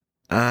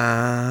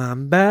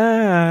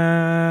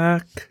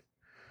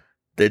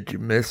Did you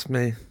miss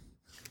me?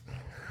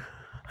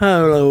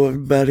 Hello,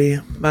 everybody.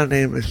 My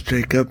name is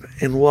Jacob,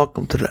 and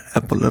welcome to the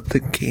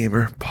Epileptic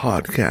Gamer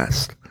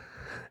Podcast.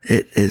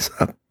 It is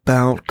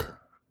about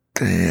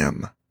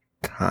damn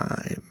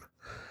time.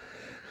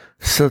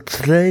 So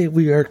today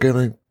we are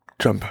going to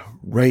jump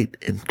right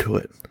into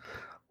it.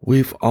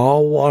 We've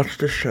all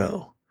watched the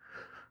show,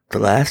 The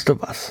Last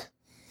of Us.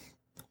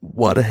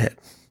 What a hit.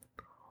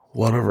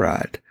 What a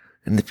ride.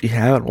 And if you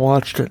haven't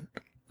watched it,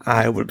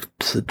 I would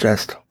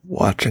suggest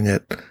watching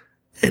it.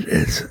 It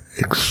is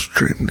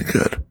extremely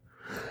good.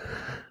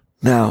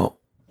 Now,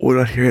 we're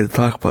not here to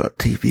talk about a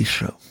TV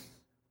show.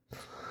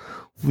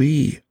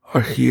 We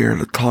are here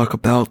to talk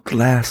about The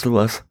Last of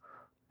Us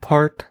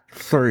Part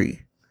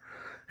 3.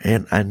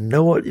 And I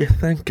know what you're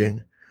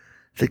thinking.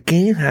 The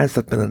game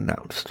hasn't been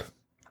announced.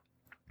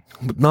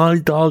 But Naughty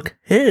Dog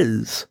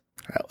is,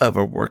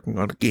 however, working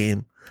on a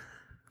game.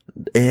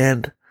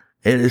 And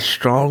it is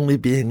strongly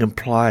being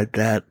implied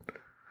that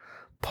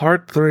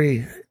Part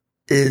 3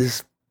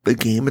 is the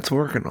game it's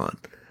working on.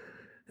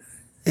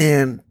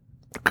 And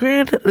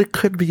granted, it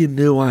could be a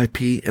new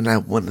IP, and I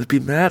wouldn't be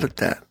mad at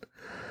that.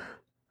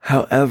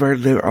 However,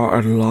 there are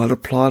a lot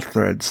of plot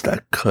threads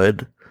that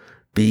could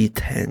be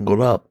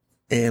tangled up,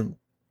 and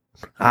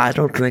I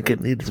don't think it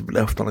needs to be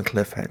left on a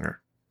cliffhanger.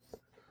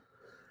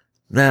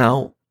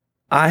 Now,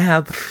 I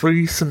have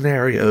 3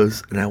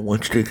 scenarios, and I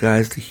want you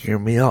guys to hear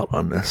me out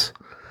on this,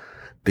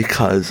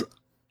 because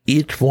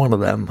each one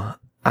of them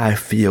I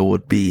feel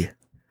would be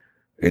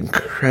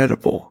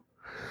incredible,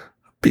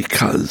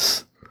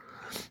 because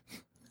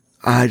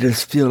I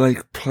just feel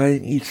like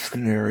playing each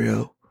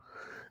scenario,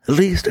 at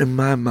least in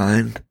my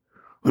mind,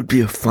 would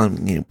be a fun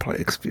gameplay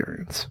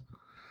experience.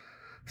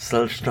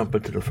 So let's jump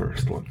into the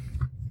first one.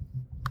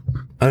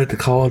 I like to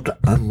call it the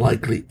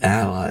unlikely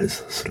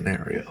allies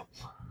scenario.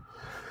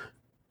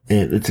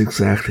 And it's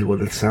exactly what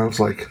it sounds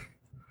like.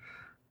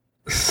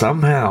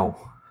 Somehow,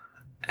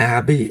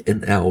 Abby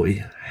and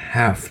Ellie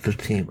have to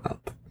team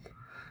up.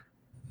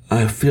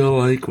 I feel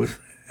like with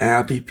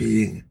Abby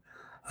being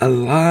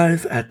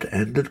alive at the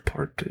end of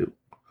part 2,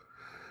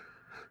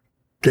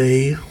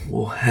 they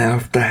will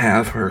have to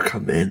have her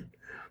come in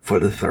for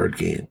the third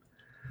game.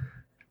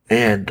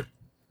 And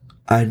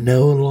I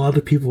know a lot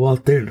of people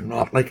out there do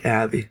not like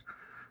Abby.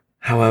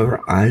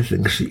 However, I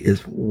think she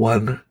is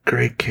one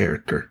great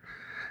character,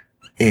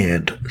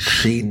 and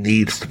she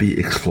needs to be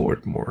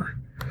explored more.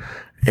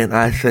 And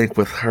I think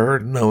with her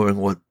knowing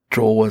what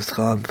Joel has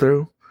gone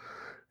through,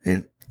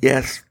 and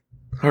yes,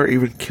 her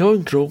even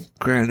killing Joel,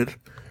 granted,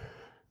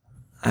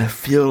 I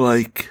feel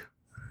like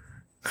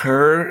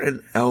her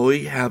and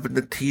Ellie having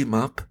to team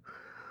up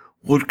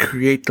would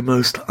create the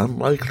most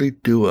unlikely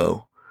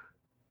duo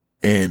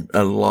and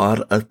a lot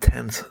of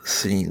tense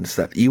scenes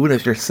that even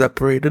if you're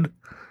separated,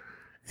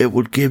 it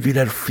would give you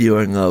that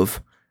feeling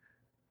of,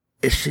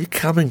 is she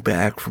coming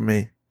back for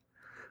me?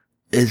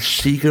 Is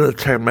she gonna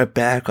turn my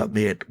back on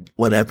me at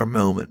whatever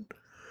moment?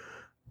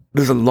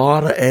 There's a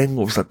lot of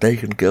angles that they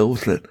can go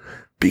with it,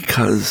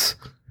 because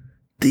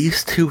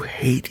these two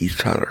hate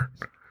each other.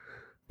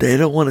 They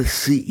don't want to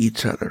see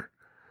each other.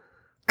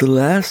 The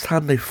last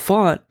time they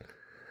fought,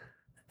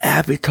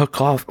 Abby took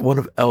off one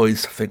of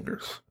Ellie's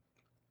fingers.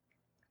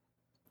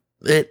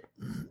 It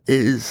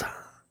is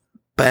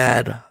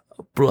bad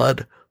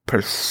blood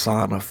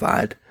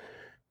personified.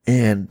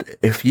 And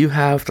if you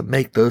have to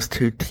make those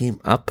two team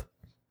up,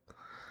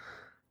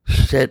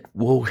 shit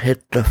will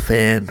hit the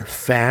fan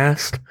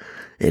fast.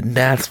 And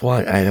that's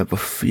why I have a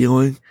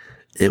feeling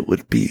it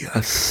would be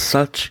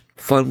such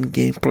fun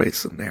gameplay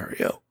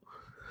scenario.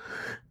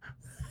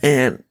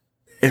 And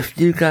if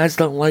you guys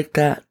don't like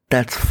that,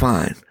 that's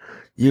fine.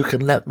 You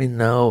can let me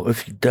know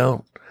if you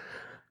don't.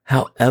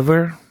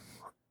 However,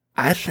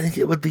 I think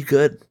it would be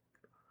good.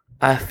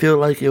 I feel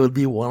like it would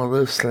be one of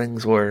those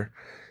things where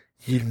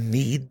you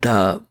need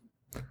to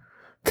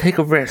take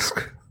a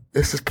risk.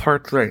 This is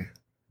part 3.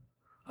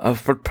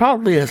 But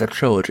probably as a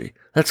trilogy.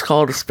 Let's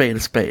call it a spade a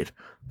spade.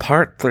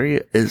 Part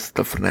 3 is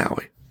the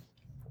finale.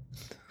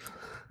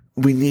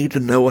 We need to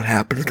know what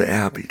happened to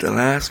Abby. The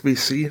last we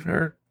seen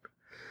her,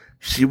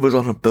 she was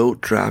on a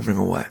boat driving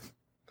away.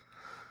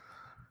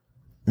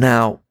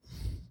 Now,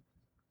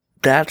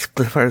 that's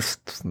the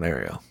first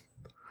scenario.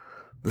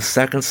 The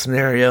second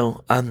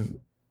scenario, I'm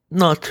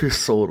not too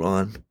sold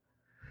on,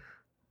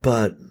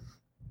 but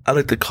I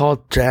like to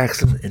call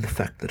Jackson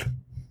infected.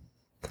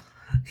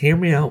 Hear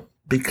me out,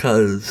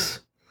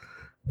 because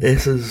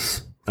this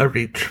is a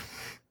reach.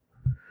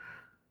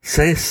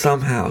 Say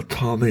somehow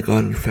Tommy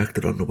got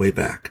infected on the way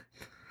back.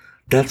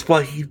 That's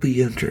why he'd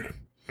be injured.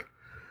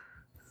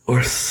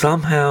 Or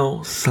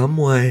somehow,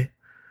 someway,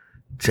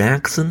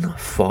 Jackson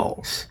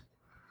falls.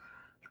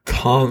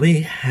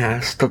 Tommy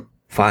has to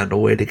find a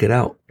way to get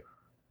out.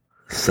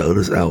 So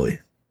does Ellie.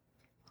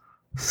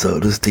 So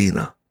does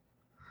Dina.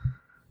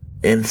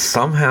 And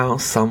somehow,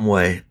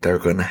 someway, they're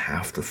gonna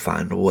have to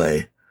find a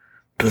way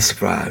to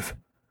survive.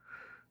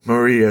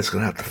 Maria's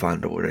gonna have to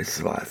find a way to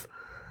survive.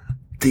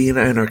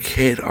 Dina and her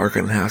kid are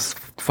gonna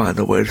have to find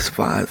a way to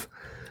survive.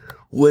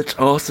 Which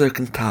also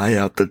can tie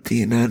out the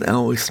Dina and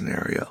Ellie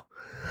scenario.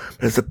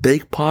 there's a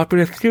big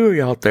popular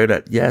theory out there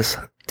that yes,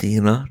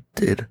 Dina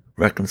did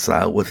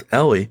reconcile with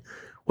Ellie,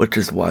 which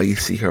is why you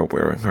see her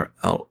wearing her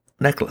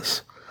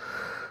necklace.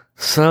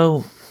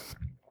 So,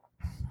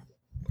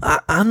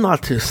 I'm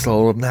not too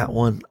sold on that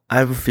one. I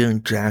have a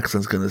feeling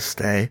Jackson's gonna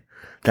stay.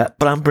 But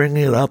I'm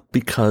bringing it up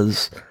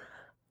because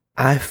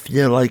I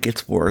feel like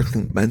it's worth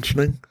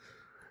mentioning.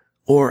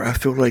 Or I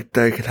feel like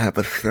they could have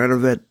a threat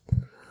of it.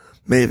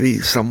 Maybe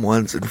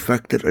someone's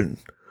infected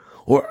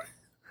or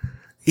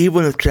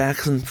even if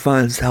Jackson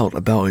finds out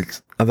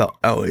about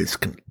Ellie's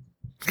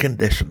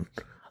condition,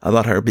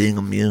 about her being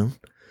immune,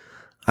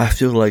 I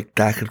feel like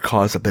that could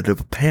cause a bit of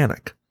a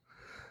panic.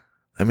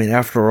 I mean,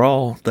 after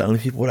all, the only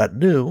people that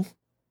knew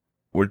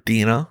were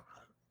Dina,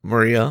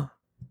 Maria,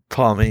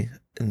 Tommy,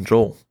 and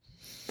Joel.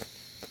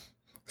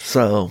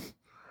 So,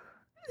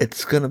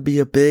 it's gonna be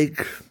a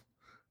big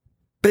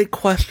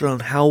question on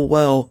how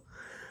well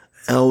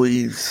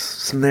Ellie's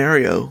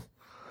scenario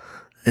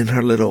and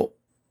her little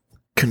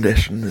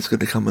condition is going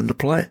to come into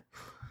play.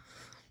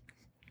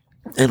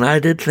 And I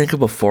did think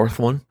of a fourth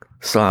one,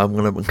 so I'm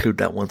going to include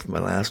that one for my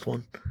last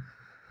one.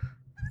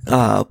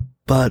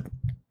 But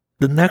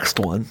the next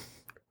one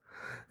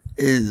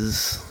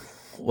is,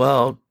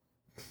 well,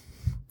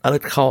 I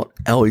like to call it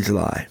Ellie's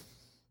lie.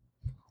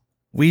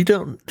 We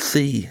don't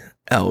see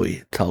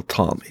Ellie tell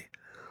Tommy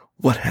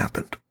what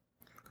happened.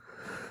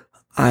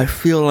 I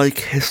feel like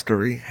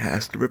history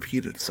has to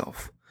repeat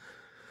itself.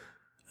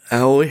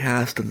 Ellie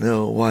has to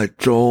know why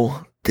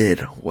Joel did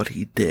what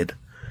he did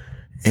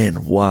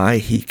and why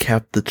he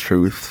kept the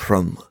truth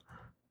from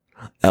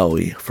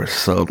Ellie for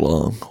so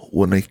long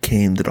when they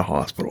came to the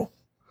hospital.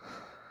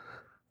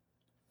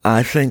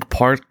 I think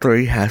part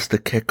 3 has to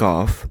kick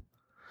off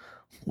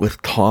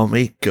with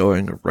Tommy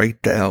going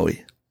right to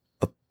Ellie,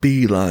 a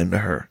beeline to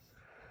her,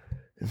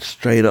 and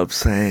straight up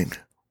saying,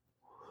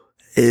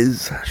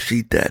 "Is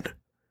she dead?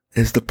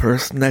 Is the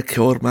person that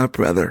killed my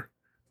brother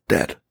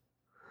dead?"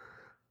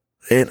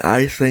 And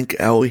I think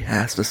Ellie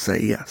has to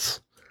say yes.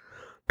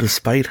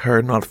 Despite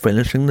her not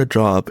finishing the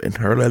job and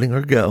her letting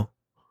her go,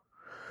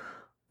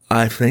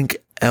 I think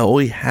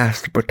Ellie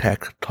has to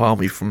protect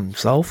Tommy from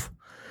himself.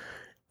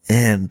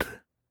 And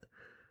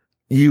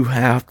you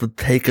have to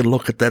take a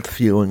look at that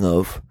feeling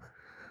of,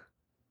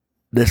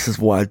 this is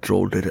why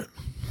Joel did it.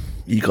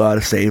 You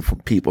gotta save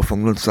people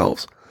from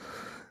themselves.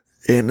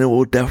 And it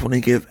will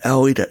definitely give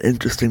Ellie that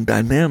interesting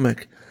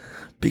dynamic,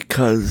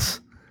 because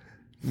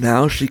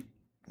now she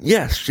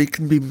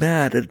can be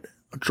mad at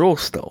Joel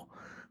still.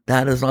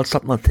 That is not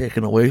something I'm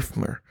taking away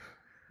from her.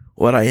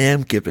 What I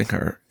am giving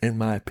her, in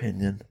my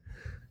opinion,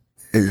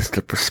 is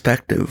the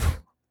perspective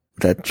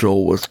that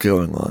Joel was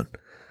going on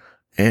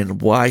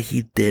and why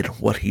he did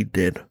what he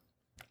did.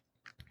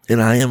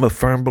 And I am a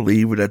firm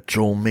believer that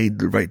Joel made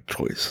the right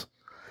choice.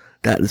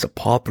 That is a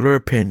popular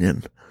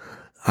opinion.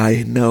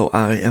 I know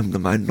I am the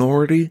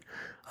minority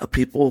of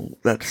people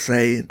that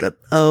say that,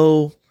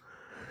 oh,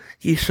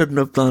 he shouldn't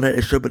have done it.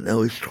 It should have been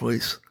Ellie's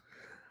choice.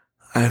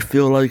 I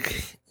feel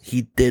like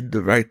he did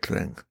the right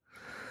thing.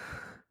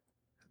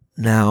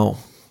 Now,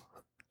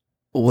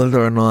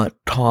 whether or not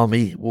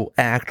Tommy will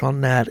act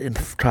on that and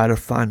try to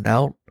find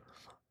out,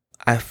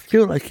 I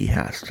feel like he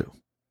has to.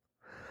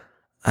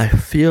 I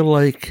feel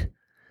like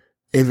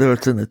either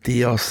it's in the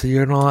DLC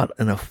or not,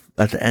 and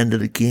at the end of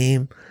the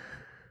game,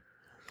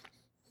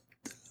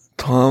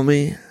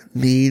 Tommy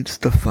needs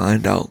to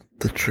find out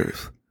the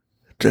truth,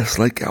 just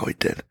like Ellie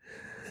did.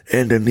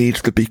 And there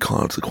needs to be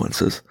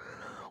consequences.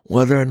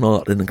 Whether or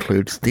not it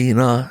includes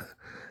Dina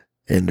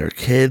and their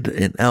kid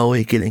and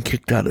Ellie getting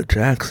kicked out of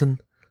Jackson,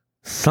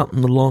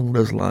 something along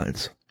those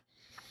lines.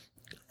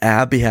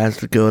 Abby has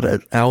to go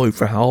to Ellie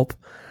for help,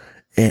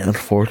 and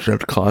unfortunately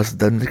it caused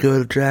them to go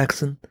to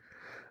Jackson.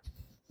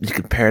 You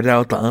compare that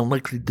with the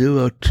unlikely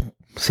duo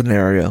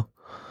scenario.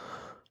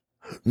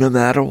 No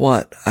matter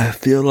what, I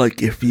feel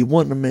like if you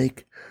want to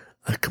make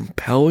a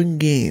compelling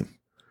game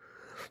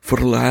for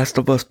The Last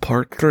of Us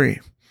Part 3,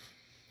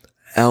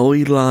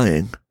 Ellie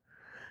lying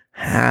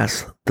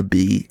has to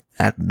be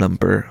at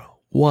number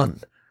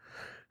 1,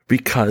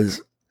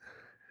 because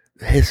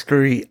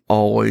history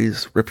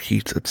always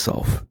repeats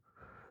itself.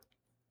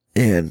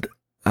 And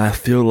I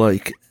feel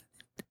like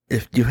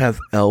if you have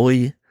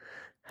Ellie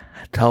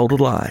tell the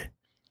lie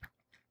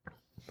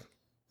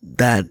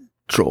that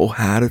Joel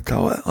had to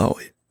tell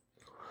Ellie,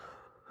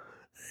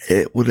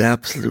 it would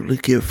absolutely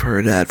give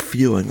her that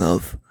feeling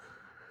of,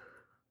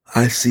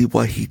 I see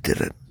why he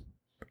did it.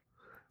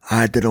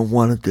 I didn't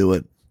want to do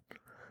it.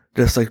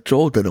 Just like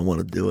Joel didn't want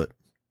to do it.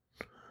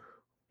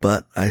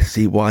 But I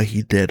see why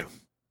he did.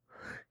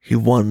 He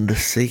wanted to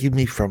save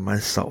me from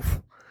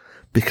myself.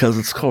 Because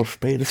it's called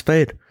spade a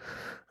spade.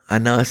 I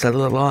know I said it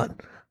a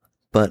lot.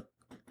 But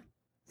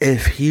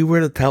if he were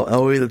to tell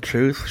Ellie the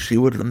truth, she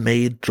would have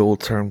made Joel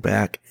turn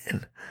back.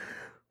 And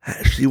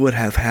she would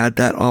have had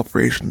that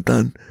operation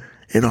done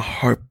in a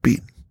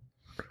heartbeat.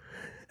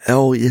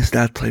 Ellie is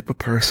that type of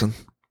person.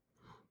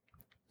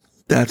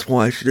 That's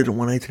why she didn't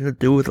want anything to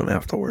do with him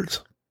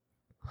afterwards.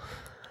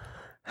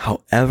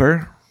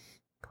 However,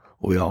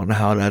 we all know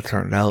how that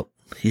turned out.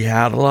 He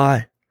had a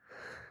lie.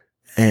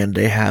 And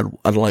they had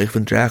a life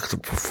in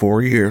Jackson for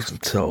 4 years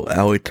until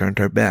Ellie turned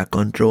her back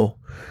on Joel,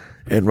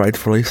 and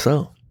rightfully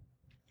so.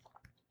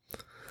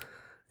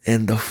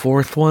 And the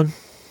fourth one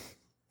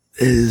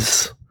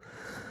is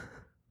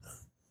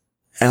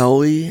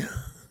Ellie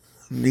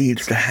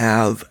needs to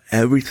have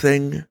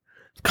everything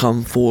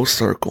come full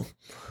circle.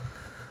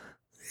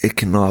 It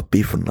cannot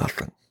be for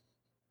nothing.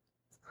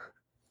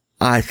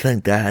 I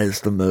think that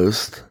is the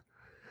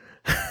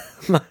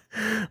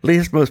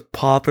least most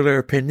popular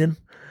opinion,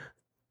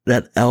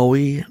 that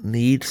Ellie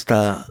needs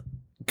to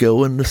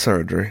go into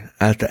surgery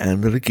at the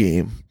end of the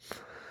game,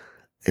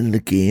 and the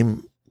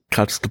game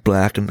cuts to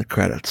black in the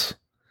credits.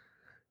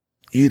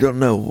 You don't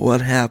know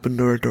what happened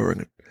to her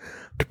during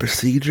the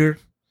procedure.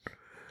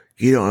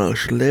 You don't know if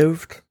she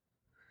lived.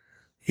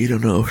 You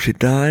don't know if she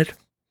died.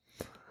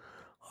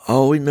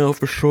 All we know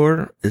for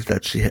sure is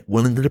that she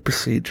went into the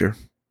procedure.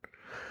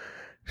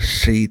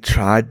 She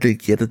tried to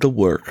get it to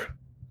work.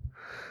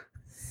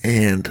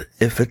 And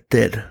if it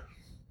did,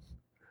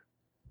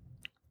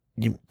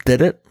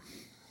 did it?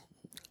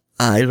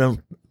 I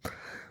don't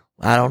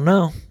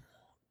know.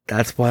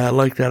 That's why I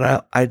like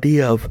that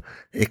idea of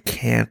it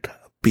can't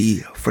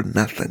be for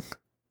nothing.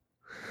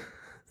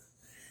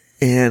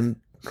 And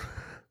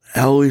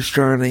Ellie's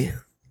journey,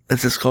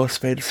 let's just call a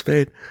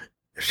spade.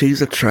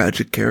 She's a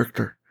tragic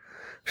character.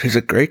 She's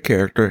a great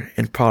character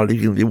and probably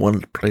going to be one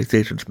of the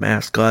PlayStation's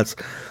mascots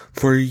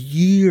for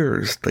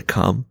years to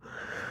come.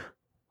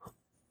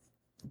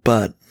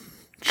 But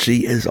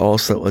she is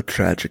also a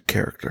tragic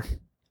character.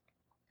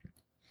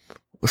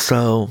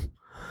 So,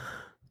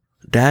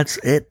 that's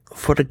it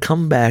for the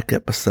comeback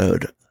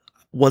episode.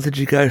 What did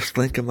you guys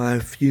think of my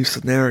few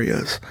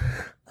scenarios?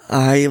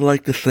 I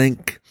like to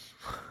think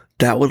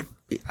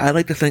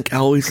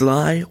Ellie's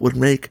Lie would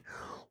make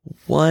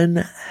one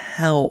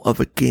hell of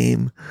a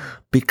game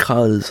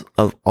because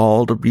of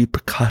all the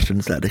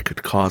repercussions that it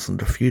could cause in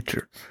the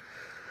future.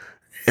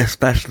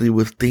 Especially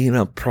with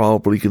Dina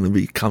probably going to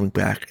be coming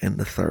back in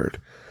the third.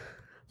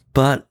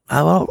 But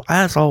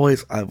as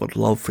always, I would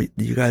love for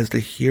you guys to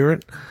hear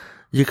it.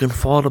 You can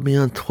follow me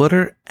on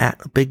Twitter at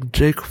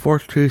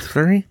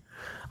BigJake423.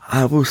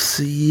 I will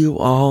see you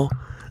all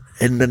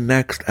in the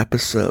next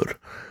episode.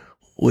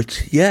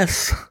 Which,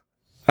 yes,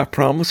 I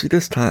promise you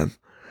this time,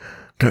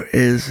 there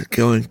is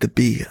going to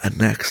be a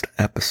next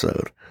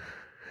episode.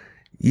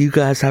 You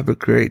guys have a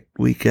great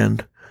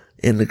weekend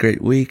and a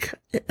great week,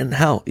 and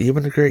hell,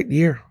 even a great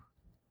year.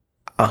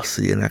 I'll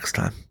see you next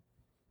time.